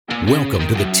Welcome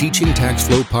to the Teaching Tax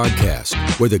Flow podcast,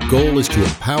 where the goal is to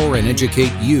empower and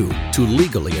educate you to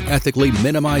legally and ethically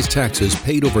minimize taxes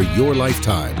paid over your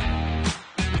lifetime.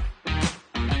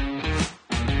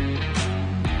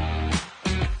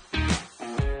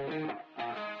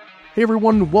 Hey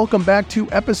everyone, welcome back to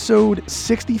episode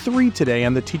 63 today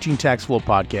on the Teaching Tax Flow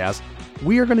podcast.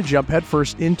 We are going to jump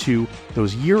headfirst into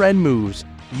those year-end moves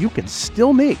you can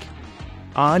still make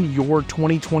on your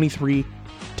 2023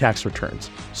 tax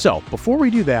returns. So before we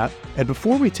do that, and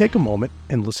before we take a moment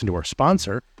and listen to our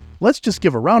sponsor, let's just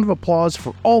give a round of applause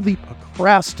for all the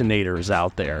procrastinators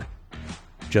out there.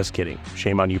 Just kidding.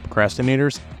 Shame on you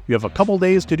procrastinators. You have a couple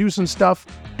days to do some stuff.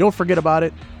 Don't forget about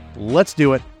it. Let's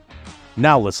do it.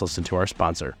 Now let's listen to our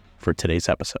sponsor for today's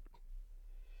episode.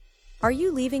 Are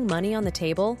you leaving money on the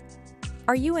table?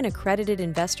 Are you an accredited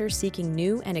investor seeking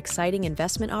new and exciting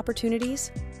investment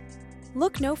opportunities?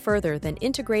 Look no further than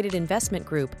Integrated Investment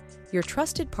Group, your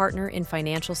trusted partner in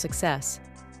financial success.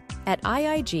 At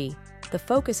IIG, the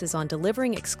focus is on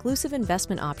delivering exclusive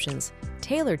investment options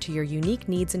tailored to your unique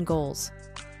needs and goals.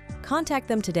 Contact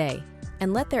them today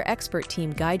and let their expert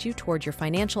team guide you toward your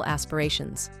financial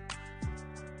aspirations.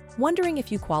 Wondering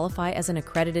if you qualify as an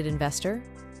accredited investor?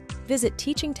 Visit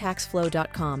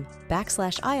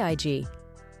teachingtaxflow.com/IIG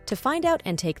to find out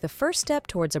and take the first step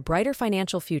towards a brighter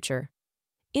financial future.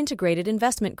 Integrated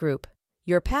Investment Group.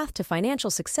 Your path to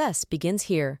financial success begins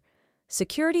here.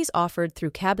 Securities offered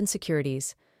through Cabin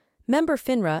Securities. Member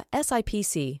FINRA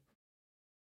SIPC.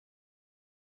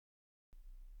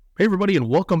 Hey everybody, and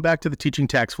welcome back to the Teaching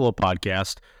Tax Flow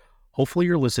podcast. Hopefully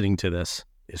you're listening to this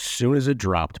as soon as it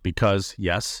dropped because,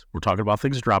 yes, we're talking about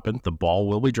things dropping. The ball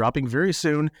will be dropping very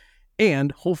soon,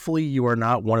 and hopefully you are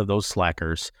not one of those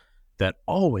slackers that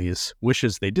always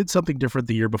wishes they did something different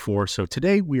the year before. So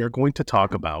today we are going to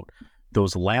talk about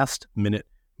those last minute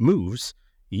moves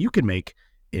you can make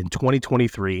in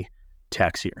 2023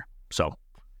 tax year. So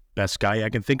best guy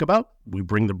I can think about, we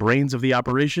bring the brains of the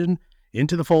operation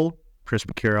into the fold. Chris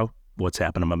McCarrow, what's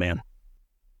happening, my man?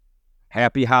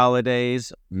 Happy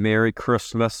holidays, Merry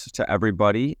Christmas to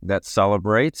everybody that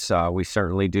celebrates. We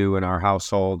certainly do in our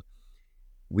household.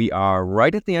 We are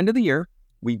right at the end of the year.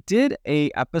 We did a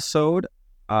episode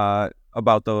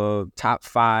about the top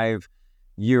 5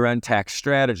 year-end tax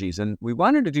strategies, and we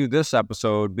wanted to do this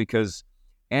episode because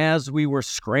as we were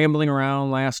scrambling around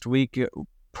last week,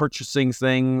 purchasing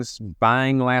things,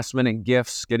 buying last-minute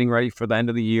gifts, getting ready for the end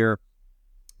of the year,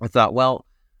 I thought, well,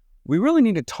 we really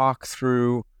need to talk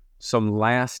through some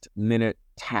last-minute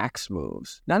tax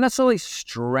moves. Not necessarily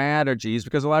strategies,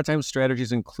 because a lot of times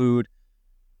strategies include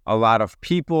a lot of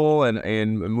people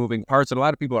and moving parts, and a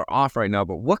lot of people are off right now,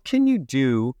 but what can you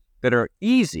do that are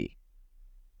easy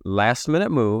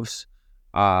last-minute moves?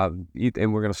 And we're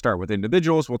going to start with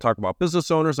individuals. We'll talk about business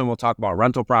owners, and we'll talk about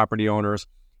rental property owners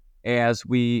as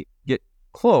we get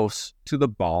close to the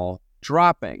ball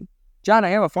dropping. John, I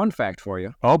have a fun fact for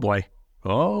you. Oh, boy.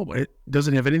 Oh, it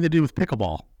doesn't have anything to do with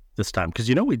pickleball this time, because,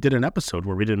 we did an episode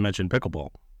where we didn't mention pickleball,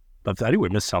 but I think we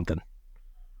missed something.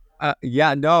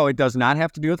 No, it does not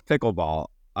have to do with pickleball.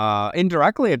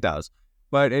 Indirectly, it does.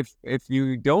 But if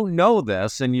you don't know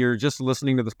this and you're just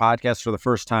listening to this podcast for the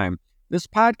first time, this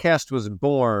podcast was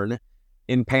born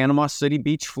in Panama City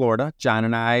Beach, Florida. John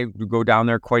and I go down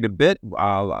there quite a bit.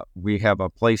 We have a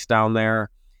place down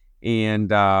there, and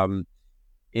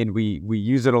we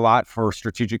use it a lot for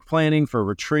strategic planning, for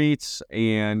retreats.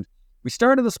 And we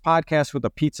started this podcast with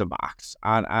a pizza box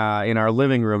in our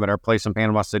living room at our place in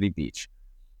Panama City Beach.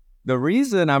 The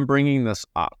reason I'm bringing this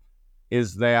up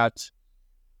is that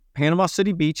Panama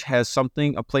City Beach has a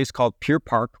place called Pier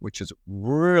Park, which is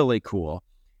really cool.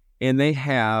 And they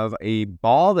have a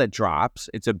ball that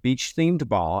drops. It's a beach-themed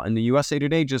ball, and the USA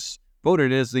Today just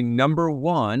voted it as the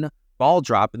 #1 ball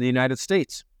drop in the United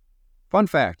States. Fun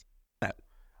fact.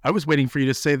 I was waiting for you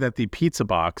to say that the pizza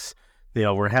box,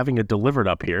 we're having it delivered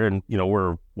up here, and,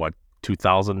 we're,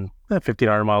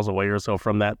 1,500 miles away or so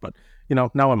from that. But,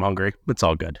 now I'm hungry. It's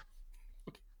all good.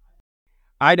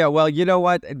 I know. Well, you know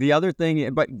what? The other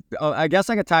thing, but I guess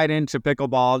I could tie it into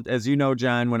pickleball. As you know,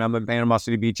 John, when I'm in Panama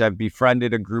City Beach, I've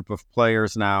befriended a group of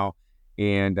players now.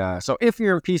 And so if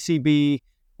you're in PCB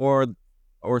or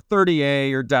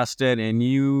 30A or Destin and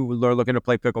you are looking to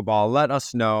play pickleball, let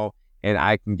us know and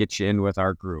I can get you in with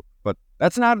our group. But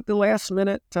that's not the last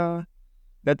minute. That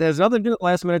has nothing to do with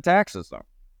last minute taxes, though.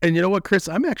 And you know what, Chris?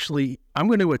 I'm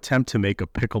going to attempt to make a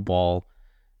pickleball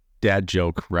dad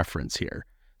joke reference here.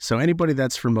 So anybody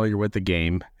that's familiar with the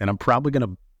game, and I'm probably going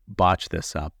to botch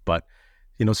this up, but,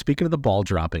 speaking of the ball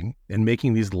dropping and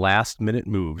making these last minute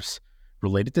moves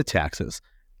related to taxes,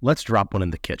 let's drop one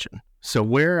in the kitchen. So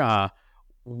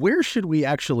where should we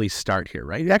actually start here,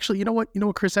 right? Actually, you know what,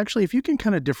 Chris, actually, if you can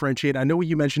kind of differentiate, I know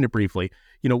you mentioned it briefly,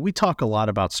 we talk a lot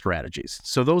about strategies.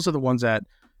 So those are the ones that,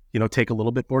 take a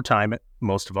little bit more time,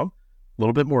 most of them, a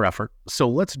little bit more effort. So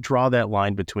let's draw that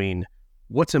line between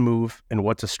what's a move and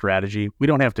what's a strategy. We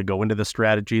don't have to go into the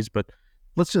strategies, but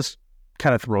let's just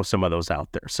kind of throw some of those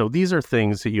out there. So these are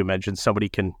things that you mentioned somebody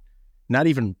can we're not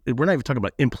even talking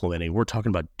about implementing, we're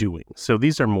talking about doing. So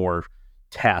these are more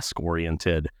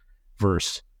task-oriented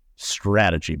versus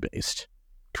strategy-based.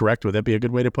 Correct? Would that be a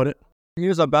good way to put it?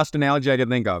 Here's the best analogy I can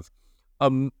think of.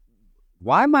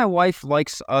 Why my wife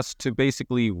likes us to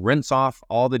basically rinse off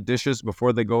all the dishes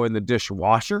before they go in the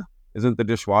dishwasher. Isn't the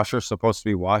dishwasher supposed to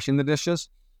be washing the dishes?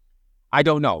 I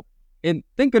don't know. And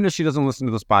thank goodness she doesn't listen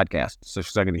to this podcast, so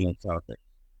she's not going to hear it.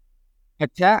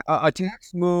 A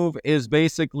tax move is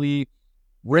basically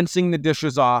rinsing the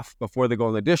dishes off before they go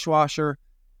in the dishwasher.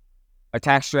 A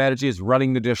tax strategy is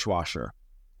running the dishwasher.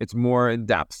 It's more in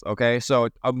depth, okay? So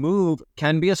a move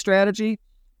can be a strategy,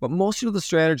 but most of the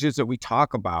strategies that we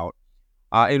talk about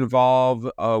involve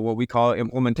what we call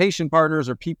implementation partners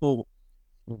or people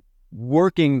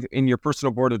working in your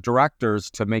personal board of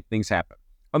directors to make things happen.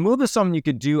 A move is something you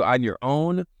could do on your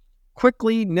own,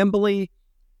 quickly, nimbly,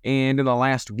 and in the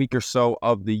last week or so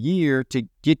of the year to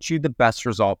get you the best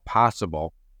result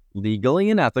possible, legally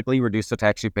and ethically, reduce the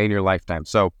tax you pay in your lifetime.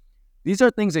 So these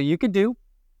are things that you can do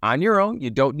on your own.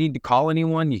 You don't need to call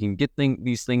anyone. You can get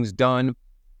these things done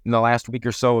in the last week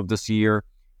or so of this year.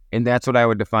 And that's what I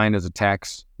would define as a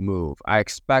tax move. I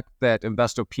expect that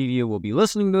Investopedia will be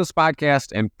listening to this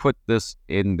podcast and put this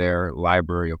in their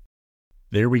library.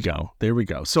 There we go.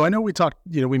 So I know we talked,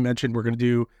 we mentioned we're going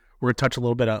to touch a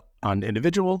little bit on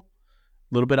individual,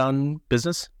 a little bit on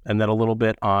business, and then a little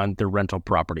bit on the rental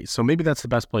property. So maybe that's the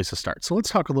best place to start. So let's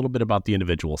talk a little bit about the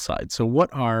individual side. So what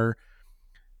are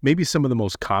maybe some of the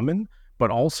most common,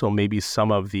 but also maybe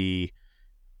some of the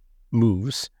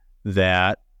moves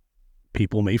that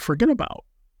people may forget about,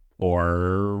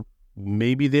 or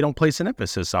maybe they don't place an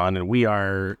emphasis on? And we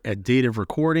are, at date of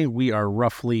recording, we are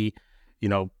roughly,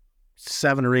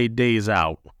 7 or 8 days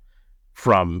out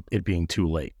from it being too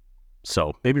late.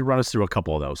 So maybe run us through a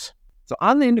couple of those. So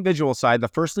on the individual side, the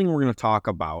first thing we're going to talk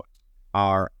about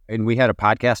are, and we had a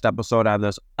podcast episode on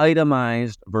this,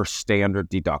 itemized versus standard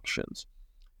deductions.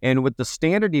 And with the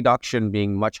standard deduction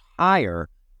being much higher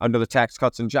under the Tax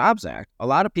Cuts and Jobs Act, a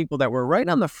lot of people that were right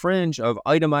on the fringe of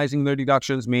itemizing their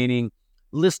deductions, meaning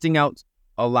listing out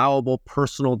allowable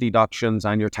personal deductions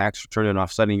on your tax return and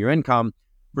offsetting your income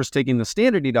versus taking the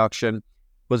standard deduction,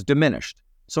 was diminished.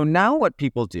 So now what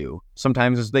people do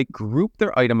sometimes is they group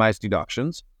their itemized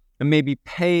deductions and maybe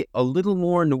pay a little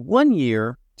more in 1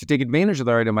 year to take advantage of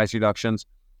their itemized deductions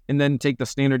and then take the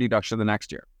standard deduction the next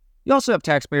year. You also have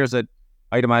taxpayers that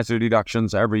itemize their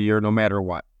deductions every year, no matter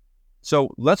what.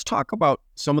 So let's talk about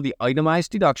some of the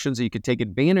itemized deductions that you could take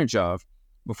advantage of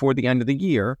before the end of the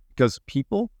year, because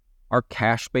people are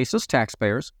cash basis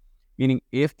taxpayers, meaning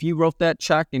if you wrote that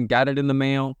check and got it in the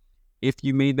mail, if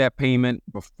you made that payment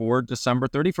before December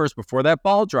 31st, before that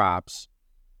ball drops,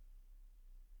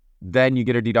 then you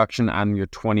get a deduction on your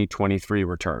 2023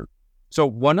 return. So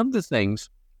one of the things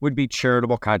would be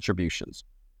charitable contributions.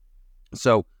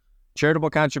 So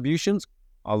charitable contributions,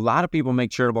 a lot of people make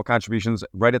charitable contributions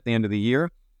right at the end of the year.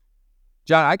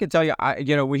 John, I can tell you,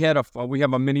 we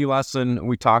have a mini lesson.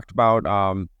 We talked about,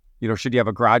 should you have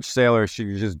a garage sale or should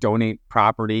you just donate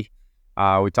property?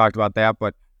 We talked about that,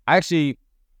 but I actually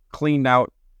cleaned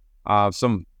out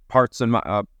some parts in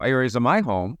my areas of my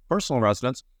home, personal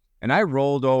residence, and I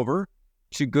rolled over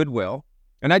to Goodwill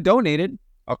and I donated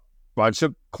a bunch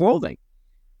of clothing.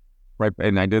 Right,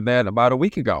 and I did that about a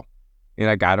week ago. And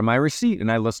I got my receipt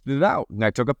and I listed it out and I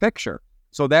took a picture.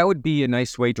 So that would be a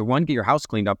nice way to, one, get your house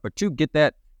cleaned up, but two, get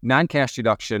that non-cash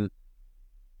deduction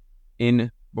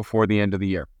in before the end of the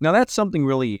year. Now that's something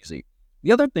really easy.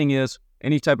 The other thing is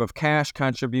any type of cash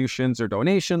contributions or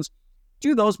donations,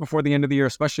 do those before the end of the year,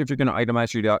 especially if you're going to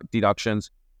itemize your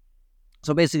deductions.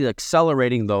 So basically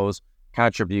accelerating those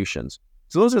contributions.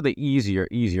 So those are the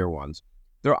easier ones.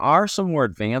 There are some more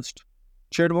advanced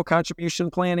charitable contribution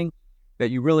planning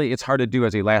that it's hard to do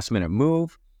as a last minute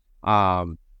move.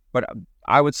 But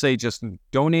I would say just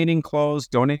donating clothes,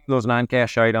 donating those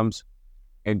non-cash items,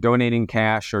 and donating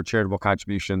cash or charitable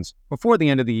contributions before the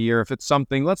end of the year. If it's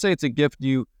something, let's say it's a gift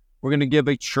we're going to give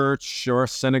a church or a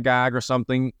synagogue or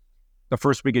something the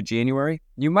first week of January,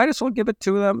 you might as well give it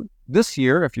to them this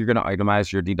year if you're going to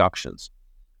itemize your deductions.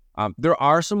 There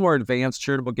are some more advanced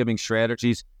charitable giving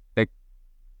strategies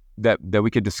that we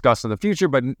could discuss in the future,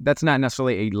 but that's not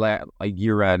necessarily a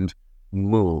year-end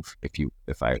move.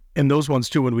 And those ones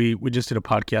too, when we just did a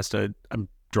podcast, I'm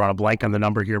drawing a blank on the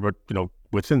number here, but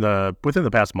within the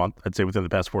past month, I'd say within the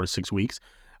past 4 to 6 weeks,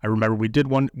 I remember we did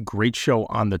one great show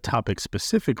on the topic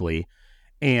specifically,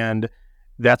 and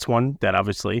that's one that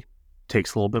obviously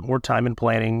takes a little bit more time in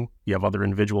planning. You have other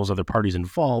individuals, other parties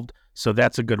involved, so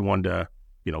that's a good one to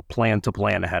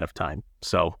plan ahead of time.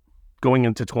 So going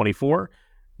into 24,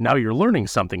 now you're learning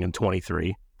something in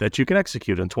 23 that you can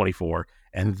execute in 24,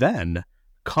 and then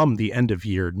come the end of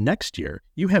year next year,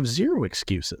 you have zero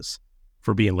excuses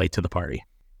for being late to the party.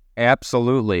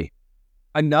 Absolutely.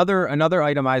 Another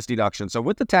itemized deduction. So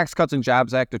with the Tax Cuts and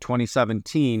Jobs Act of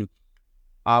 2017,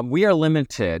 we are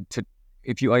limited to,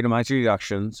 if you itemize your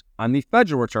deductions on the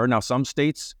federal return. Now, some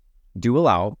states do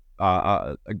allow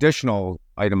additional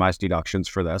itemized deductions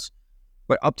for this,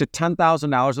 but up to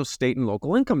 $10,000 of state and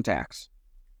local income tax.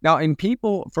 Now, in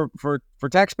people, for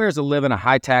taxpayers that live in a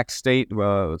high tax state,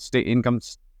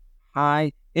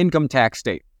 high income tax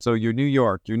state, so your New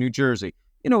York, your New Jersey,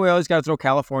 we always got to throw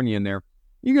California in there.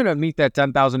 You're going to meet that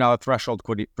 $10,000 threshold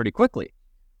pretty quickly.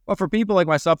 But for people like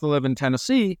myself that live in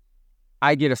Tennessee,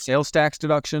 I get a sales tax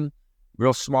deduction,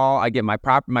 real small. I get my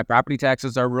property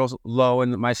taxes are real low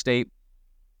in my state.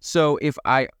 So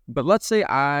let's say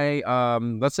I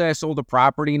sold a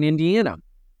property in Indiana,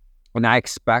 and I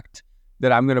expect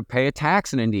that I'm going to pay a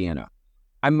tax in Indiana.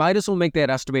 I might as well make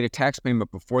that estimated tax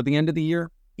payment before the end of the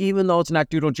year, even though it's not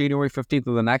due till January 15th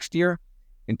of the next year,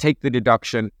 and take the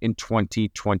deduction in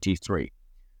 2023.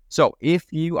 So if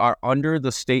you are under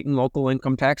the state and local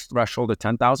income tax threshold of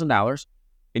 $10,000,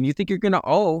 and you think you're going to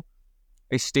owe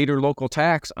a state or local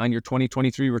tax on your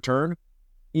 2023 return,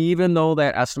 even though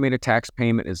that estimated tax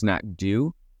payment is not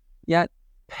due yet,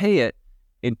 pay it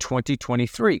in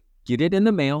 2023. Get it in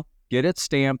the mail, get it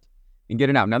stamped, and get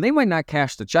it out. Now, they might not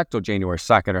cash the check till January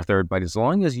 2nd or 3rd, but as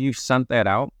long as you sent that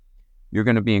out, you're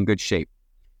going to be in good shape.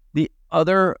 The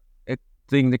other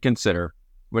thing to consider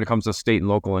when it comes to state and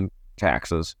local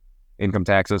income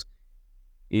taxes,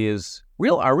 is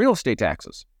our real estate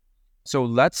taxes. So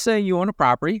let's say you own a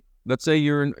property. Let's say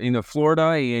you're in Florida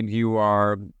and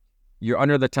you're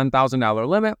under the $10,000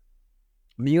 limit.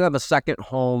 You have a second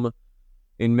home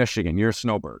in Michigan. You're a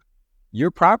snowbird.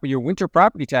 Your winter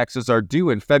property taxes are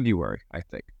due in February, I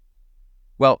think.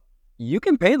 Well, you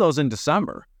can pay those in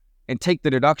December and take the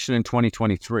deduction in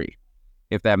 2023,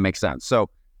 if that makes sense. So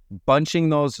bunching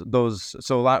those.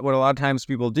 So what a lot of times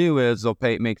people do is they'll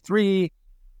make 3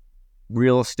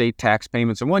 real estate tax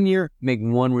payments in 1 year, make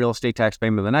 1 real estate tax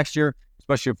payment the next year,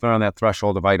 especially if they're on that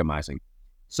threshold of itemizing.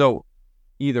 So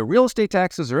either real estate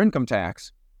taxes or income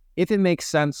tax, if it makes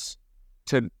sense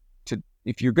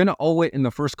if you're going to owe it in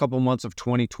the first couple months of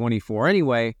 2024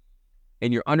 anyway,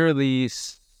 and you're under the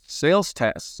sales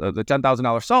tax, the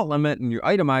 $10,000 SALT limit, and you're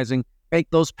itemizing,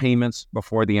 make those payments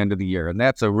before the end of the year. And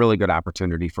that's a really good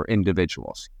opportunity for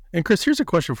individuals. And Chris, here's a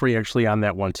question for you actually on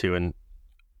that one too. And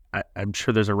I'm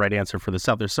sure there's a right answer for this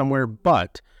out there somewhere.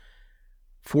 But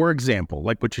for example,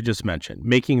 like what you just mentioned,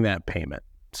 making that payment.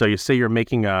 So you say you're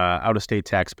making a out-of-state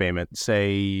tax payment,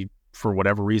 say for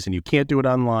whatever reason you can't do it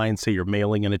online, say you're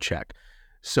mailing in a check.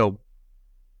 So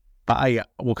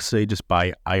we'll say just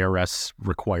by IRS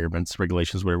requirements,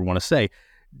 regulations, whatever you want to say,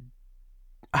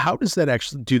 how does that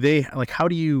actually, how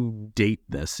do you date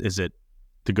this? Is it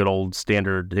the good old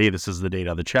standard, hey, this is the date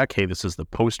on the check, hey, this is the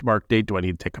postmark date, do I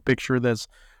need to take a picture of this?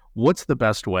 What's the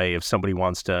best way if somebody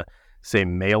wants to, say,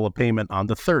 mail a payment on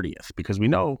the 30th? Because we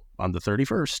know on the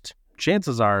 31st,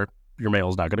 chances are your mail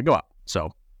is not going to go out. So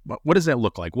what does that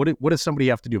look like? What does somebody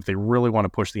have to do if they really want to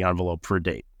push the envelope for a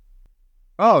date?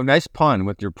 Oh, nice pun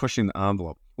with your pushing the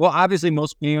envelope. Well, obviously,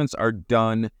 most payments are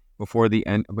done before the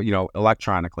end,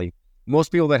 electronically.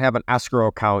 Most people that have an escrow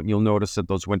account, you'll notice that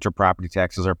those winter property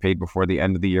taxes are paid before the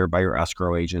end of the year by your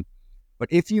escrow agent. But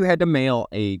if you had to mail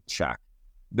a check,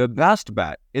 the best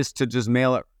bet is to just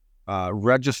mail it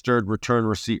registered return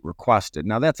receipt requested.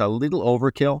 Now, that's a little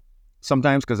overkill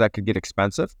sometimes because that could get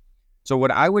expensive. So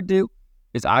what I would do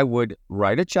is I would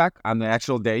write a check on the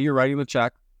actual day you're writing the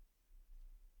check,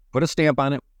 put a stamp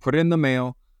on it, put it in the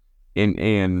mail,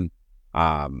 and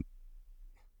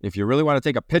if you really want to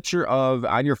take a picture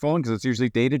on your phone, because it's usually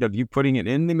dated, of you putting it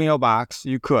in the mailbox,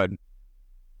 you could.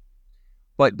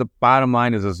 But the bottom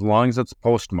line is, as long as it's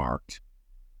postmarked,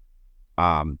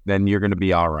 then you're going to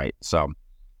be all right. So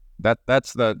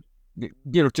that's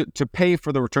to pay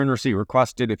for the return receipt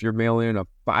requested if you're mailing a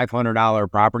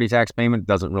 $500 property tax payment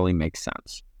doesn't really make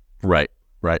sense. Right.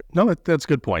 No, that's a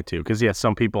good point too. Because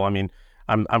some people,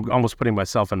 I'm almost putting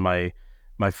myself in my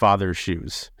father's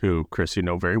shoes, who, Chris, you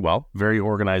know very well, very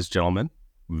organized gentleman,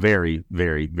 very,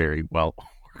 very, very well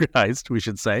organized, we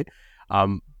should say.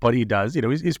 But he does,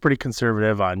 he's pretty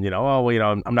conservative on,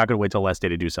 I'm not going to wait till the last day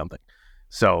to do something.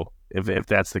 So if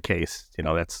that's the case,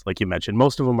 that's like you mentioned,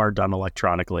 most of them are done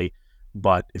electronically,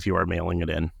 but if you are mailing it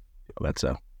in, it's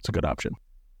a good option.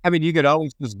 I mean, you could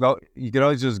always just go. You could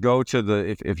always just go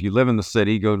to if you live in the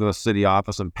city, go to the city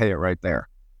office and pay it right there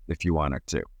if you wanted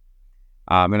to.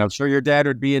 And I'm sure your dad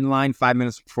would be in line 5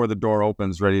 minutes before the door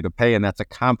opens, ready to pay, and that's a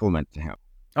compliment to him.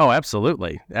 Oh,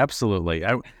 absolutely, absolutely.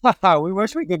 We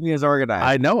wish we could be as organized.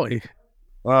 I know.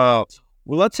 Well,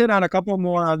 let's hit on a couple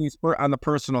more on these on the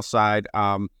personal side.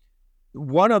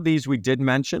 One of these we did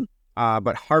mention,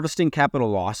 but harvesting capital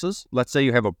losses. Let's say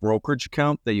you have a brokerage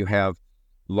account that you have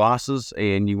losses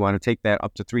and you want to take that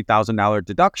up to $3,000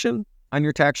 deduction on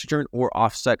your tax return, or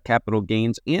offset capital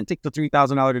gains and take the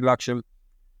 $3,000 deduction.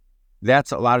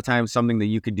 That's a lot of times something that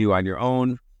you could do on your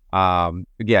own.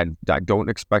 Again, I don't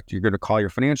expect you're going to call your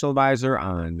financial advisor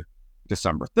on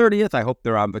December 30th. I hope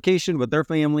they're on vacation with their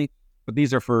family, but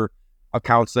these are for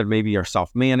accounts that maybe are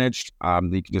self-managed.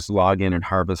 You can just log in and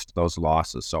harvest those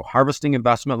losses. So harvesting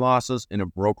investment losses in a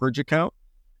brokerage account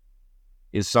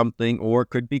is something, or it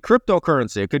could be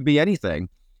cryptocurrency. It could be anything.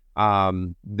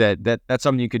 That's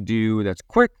something you could do that's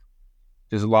quick.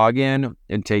 Just log in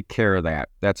and take care of that.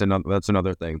 That's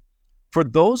another thing. For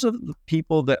those of the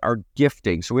people that are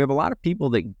gifting, so we have a lot of people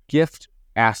that gift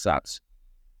assets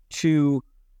to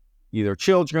either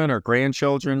children or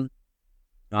grandchildren.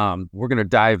 We're going to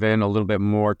dive in a little bit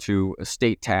more to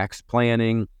estate tax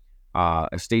planning,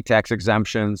 estate tax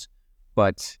exemptions.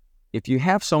 But if you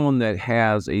have someone that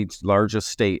has a large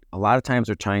estate, a lot of times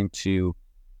they're trying to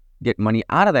get money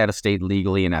out of that estate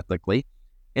legally and ethically,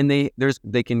 and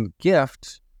they can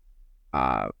gift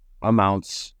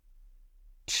amounts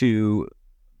to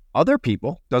other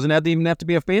people. Doesn't even have to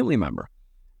be a family member.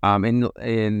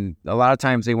 And a lot of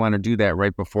times they want to do that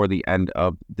right before the end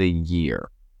of the year.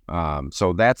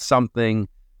 So that's something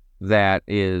that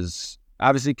is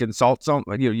obviously consult some.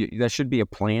 That should be a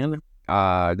plan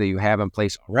that you have in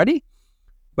place already.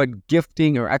 But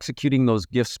gifting or executing those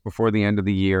gifts before the end of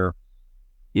the year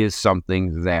is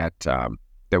something that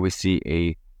we see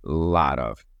a lot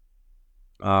of.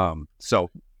 So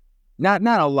not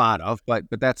a lot of, but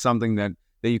that's something that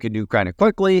you can do kind of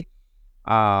quickly.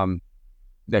 That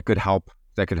could help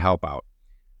out.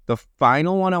 The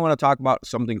final one I want to talk about,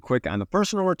 something quick on the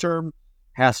personal return,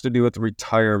 has to do with the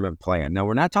retirement plan. Now,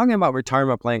 we're not talking about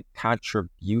retirement plan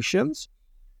contributions.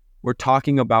 We're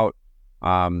talking about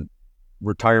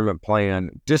retirement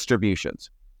plan distributions.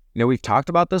 We've talked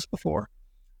about this before,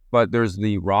 but there's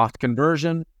the Roth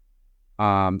conversion.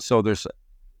 So there's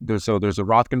a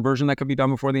Roth conversion that could be done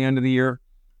before the end of the year.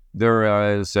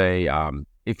 There is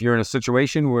if you're in a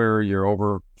situation where you're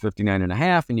over 59 and a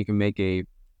half and you can make a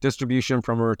distribution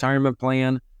from a retirement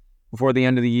plan before the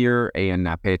end of the year and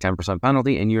not pay a 10%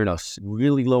 penalty, and you're in a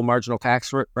really low marginal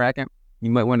tax bracket, you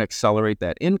might want to accelerate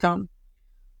that income.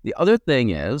 The other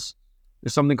thing is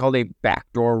there's something called a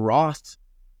backdoor Roth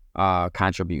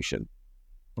contribution.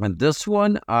 And this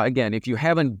one, again, if you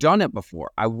haven't done it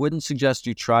before, I wouldn't suggest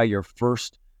you try your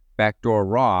first backdoor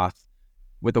Roth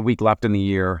with a week left in the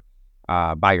year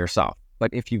by yourself.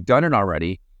 But if you've done it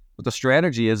already, what the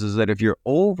strategy is that if you're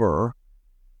over,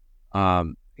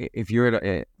 if you're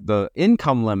at the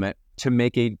income limit to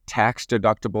make a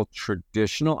tax-deductible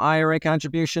traditional IRA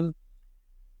contribution,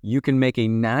 you can make a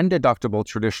non-deductible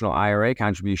traditional IRA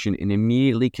contribution and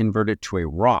immediately convert it to a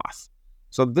Roth.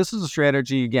 So this is a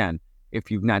strategy, again, if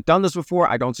you've not done this before,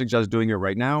 I don't suggest doing it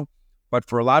right now. But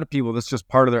for a lot of people, this is just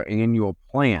part of their annual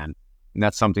plan. And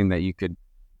that's something that you could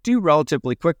do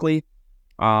relatively quickly.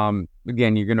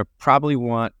 Again, you're going to probably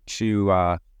want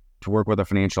to work with a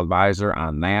financial advisor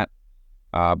on that.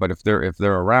 But if they're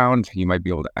around, you might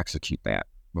be able to execute that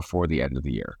before the end of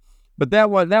the year. But that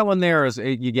one there is,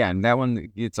 again, that one,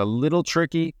 it's a little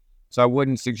tricky. So I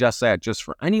wouldn't suggest that just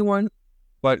for anyone.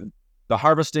 But the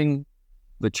harvesting,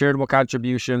 the charitable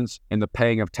contributions, and the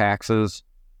paying of taxes,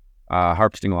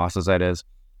 harvesting losses, that is,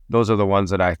 those are the ones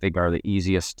that I think are the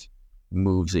easiest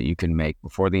moves that you can make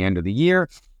before the end of the year.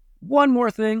 One more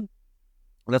thing.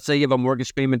 Let's say you have a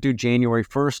mortgage payment due January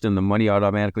 1st and the money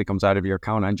automatically comes out of your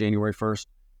account on January 1st.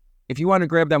 If you want to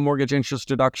grab that mortgage interest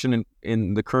deduction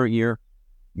in the current year,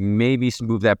 maybe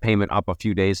move that payment up a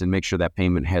few days and make sure that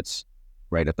payment hits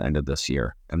right at the end of this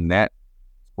year. And that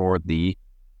for the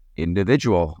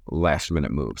individual last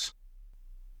minute moves.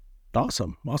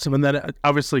 Awesome. And then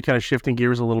obviously kind of shifting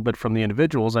gears a little bit from the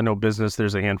individuals. I know business,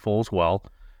 there's a handful as well.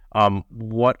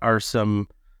 What are some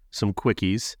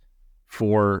quickies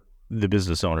for the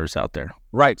business owners out there?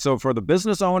 Right. So for the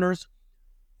business owners,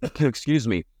 excuse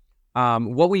me,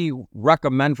 what we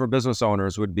recommend for business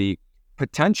owners would be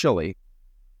potentially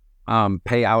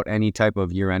pay out any type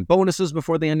of year-end bonuses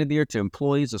before the end of the year to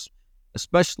employees,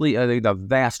 especially I think the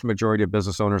vast majority of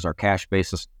business owners are cash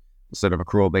basis instead of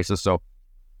accrual basis. So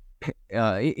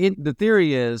the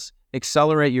theory is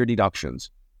accelerate your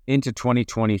deductions into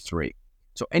 2023.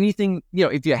 So anything,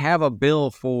 if you have a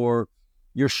bill for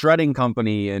your shredding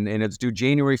company and it's due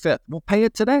January 5th, well, pay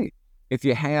it today. If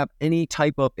you have any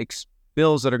type of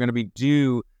bills that are going to be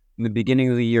due in the beginning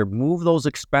of the year, move those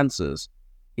expenses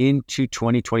into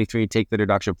 2023 and take the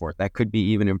deduction for it. That could be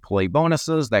even employee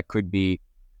bonuses. That could be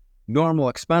normal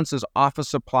expenses, office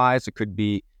supplies. It could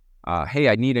be, hey,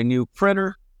 I need a new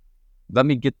printer. Let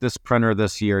me get this printer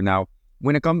this year. Now,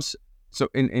 when it comes, so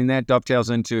in that dovetails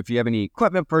into if you have any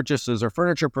equipment purchases or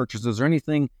furniture purchases or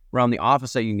anything around the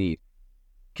office that you need,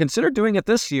 consider doing it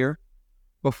this year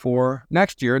before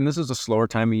next year. And this is a slower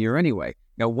time of year anyway.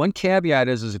 Now, one caveat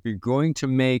is if you're going to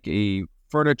make a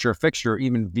furniture, fixture,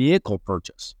 even vehicle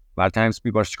purchase, a lot of times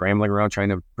people are scrambling around trying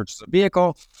to purchase a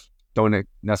vehicle. Don't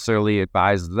necessarily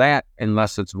advise that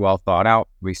unless it's well thought out.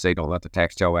 We say don't let the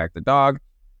tax tail wag the dog.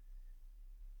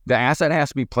 The asset has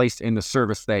to be placed into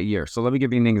service that year. So let me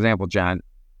give you an example, John.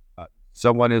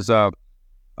 Someone is a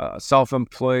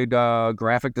self-employed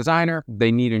graphic designer.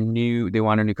 They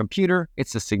want a new computer.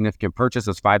 It's a significant purchase.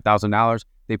 It's $5,000.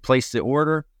 They place the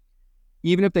order.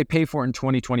 Even if they pay for it in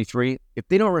 2023, if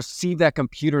they don't receive that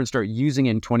computer and start using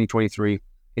it in 2023,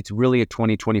 it's really a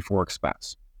 2024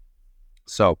 expense.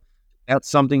 So that's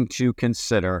something to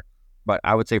consider. But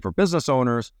I would say for business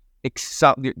owners,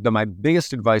 my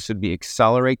biggest advice would be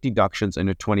accelerate deductions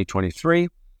into 2023.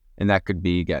 And that could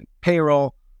be, again,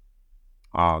 payroll,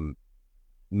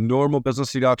 normal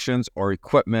business deductions, or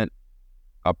equipment,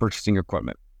 purchasing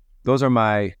equipment. Those are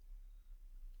my,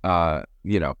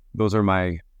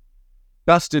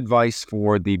 best advice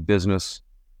for the business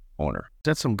owner.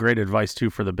 That's some great advice too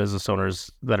for the business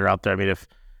owners that are out there. I mean, if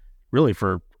really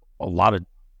for a lot of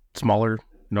smaller,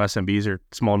 SMBs or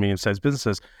small and medium-sized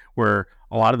businesses, where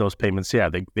a lot of those payments,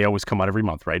 they always come out every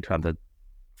month, right? On the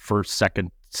 1st, 2nd,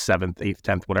 7th, 8th,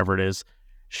 10th, whatever it is,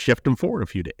 shift them forward a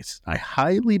few days. I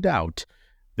highly doubt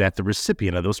that the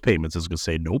recipient of those payments is going to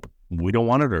say, nope, we don't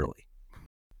want it early.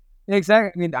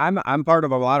 Exactly. I mean, I'm part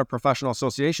of a lot of professional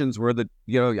associations where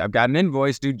I've got an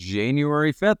invoice due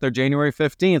January 5th or January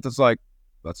 15th. It's like,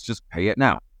 let's just pay it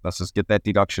now. Let's just get that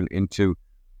deduction into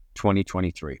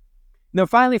 2023. Now,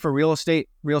 finally, for real estate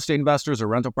investors or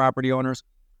rental property owners,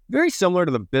 very similar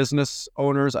to the business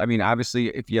owners. I mean, obviously,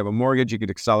 if you have a mortgage, you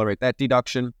could accelerate that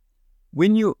deduction.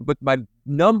 But my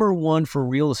number one for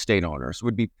real estate owners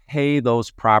would be pay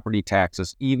those property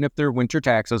taxes, even if they're winter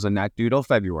taxes and not due till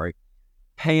February.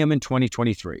 Pay them in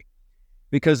 2023,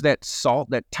 because that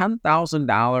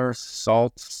 $10,000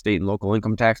 SALT, state and local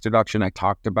income tax deduction I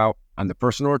talked about on the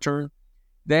personal return,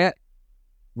 that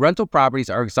rental properties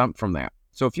are exempt from that.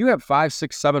 So if you have 5,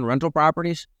 6, 7 rental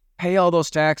properties, pay all those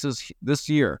taxes this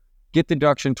year. Get the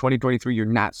deduction 2023. You're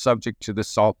not subject to the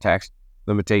SALT tax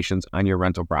limitations on your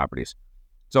rental properties.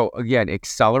 So again,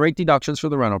 accelerate deductions for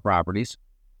the rental properties.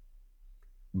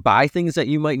 Buy things that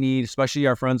you might need, especially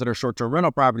our friends that are short-term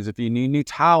rental properties. If you need new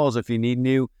towels, if you need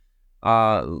new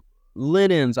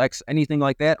linens, anything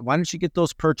like that, why don't you get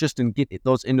those purchased and get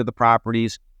those into the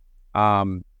properties,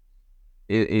 before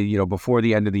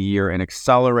the end of the year, and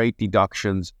accelerate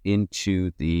deductions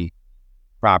into the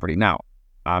property. Now,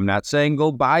 I'm not saying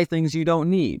go buy things you don't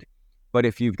need, but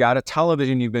if you've got a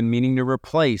television you've been meaning to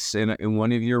replace in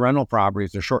one of your rental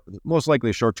properties, most likely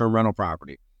a short-term rental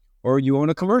property, or you own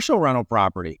a commercial rental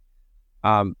property,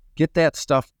 get that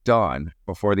stuff done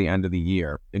before the end of the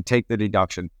year and take the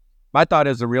deduction. My thought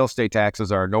is the real estate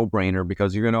taxes are a no-brainer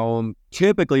because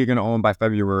typically you're going to own by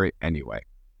February anyway.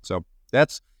 So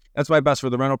that's my best for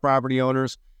the rental property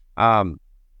owners. And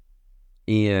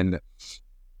then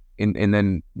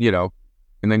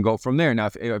go from there.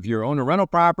 Now, if you own a rental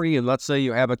property and let's say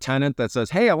you have a tenant that says,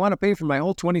 hey, I want to pay for my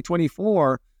whole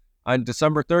 2024 on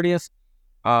December 30th,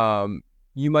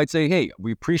 you might say, hey,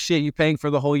 we appreciate you paying for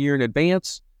the whole year in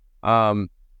advance. Why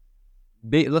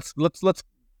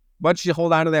don't you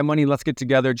hold on to that money? Let's get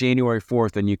together January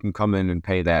 4th and you can come in and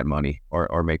pay that money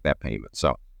or make that payment.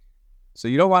 So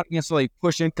you don't want to necessarily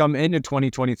push income into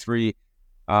 2023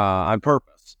 on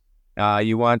purpose.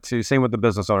 You want to, same with the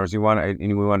business owners, we want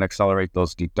to accelerate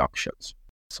those deductions.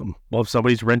 Well, if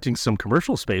somebody's renting some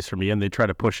commercial space from you and they try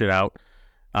to push it out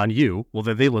on you, well,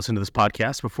 then they listened to this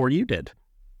podcast before you did.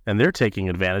 And they're taking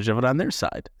advantage of it on their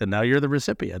side. And now you're the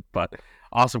recipient. But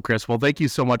awesome, Chris. Well, thank you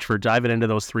so much for diving into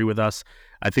those 3 with us.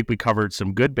 I think we covered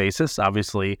some good basis,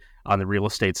 obviously, on the real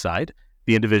estate side,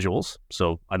 the individuals.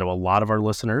 So I know a lot of our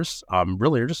listeners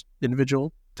really are just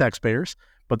individual taxpayers,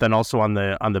 but then also on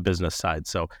the business side.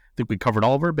 So I think we covered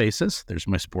all of our bases. There's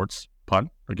my sports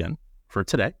pun again for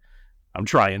today. I'm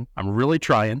trying. I'm really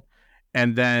trying.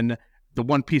 And then the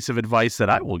one piece of advice that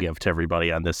I will give to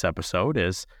everybody on this episode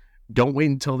is don't wait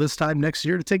until this time next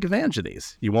year to take advantage of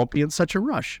these. You won't be in such a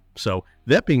rush. So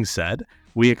that being said,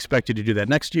 we expect you to do that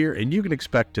next year, and you can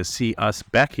expect to see us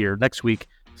back here next week,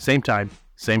 same time,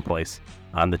 same place,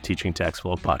 on the Teaching Tax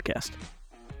Flow podcast.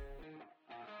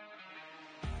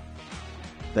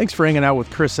 Thanks for hanging out with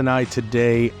Chris and I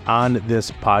today on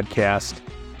this podcast.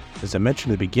 As I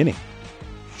mentioned at the beginning,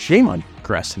 shame on you,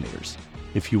 procrastinators.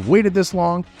 If you waited this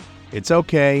long, it's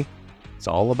okay. It's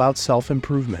all about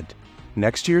self-improvement.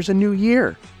 Next year's a new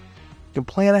year. You can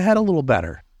plan ahead a little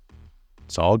better.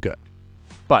 It's all good.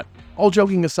 But all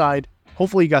joking aside,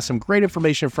 hopefully you got some great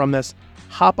information from this.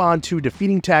 Hop on to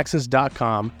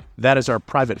defeatingtaxes.com. That is our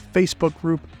private Facebook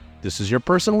group. This is your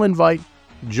personal invite.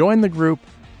 Join the group.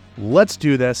 Let's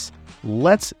do this.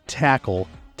 Let's tackle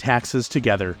taxes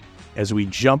together as we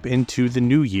jump into the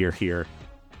new year here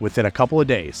within a couple of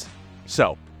days.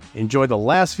 So enjoy the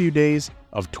last few days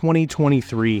of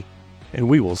 2023, and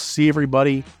we will see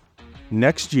everybody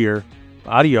next year.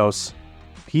 Adios.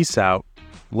 Peace out.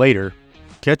 Later.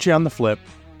 Catch you on the flip.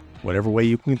 Whatever way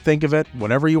you can think of it,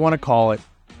 whatever you want to call it,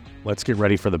 let's get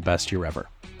ready for the best year ever.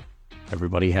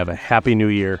 Everybody have a happy new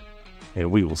year,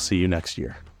 and we will see you next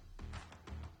year.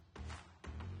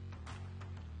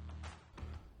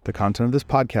 The content of this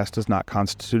podcast does not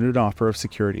constitute an offer of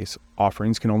securities.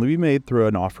 Offerings can only be made through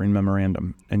an offering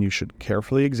memorandum, and you should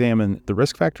carefully examine the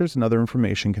risk factors and other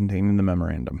information contained in the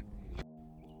memorandum.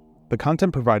 The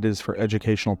content provided is for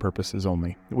educational purposes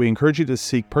only. We encourage you to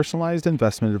seek personalized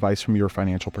investment advice from your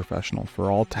financial professional.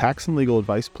 For all tax and legal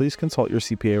advice, please consult your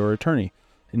CPA or attorney.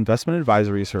 Investment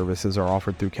advisory services are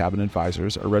offered through Cabin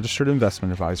Advisors, a registered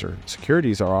investment advisor.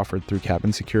 Securities are offered through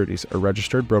Cabin Securities, a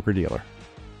registered broker-dealer.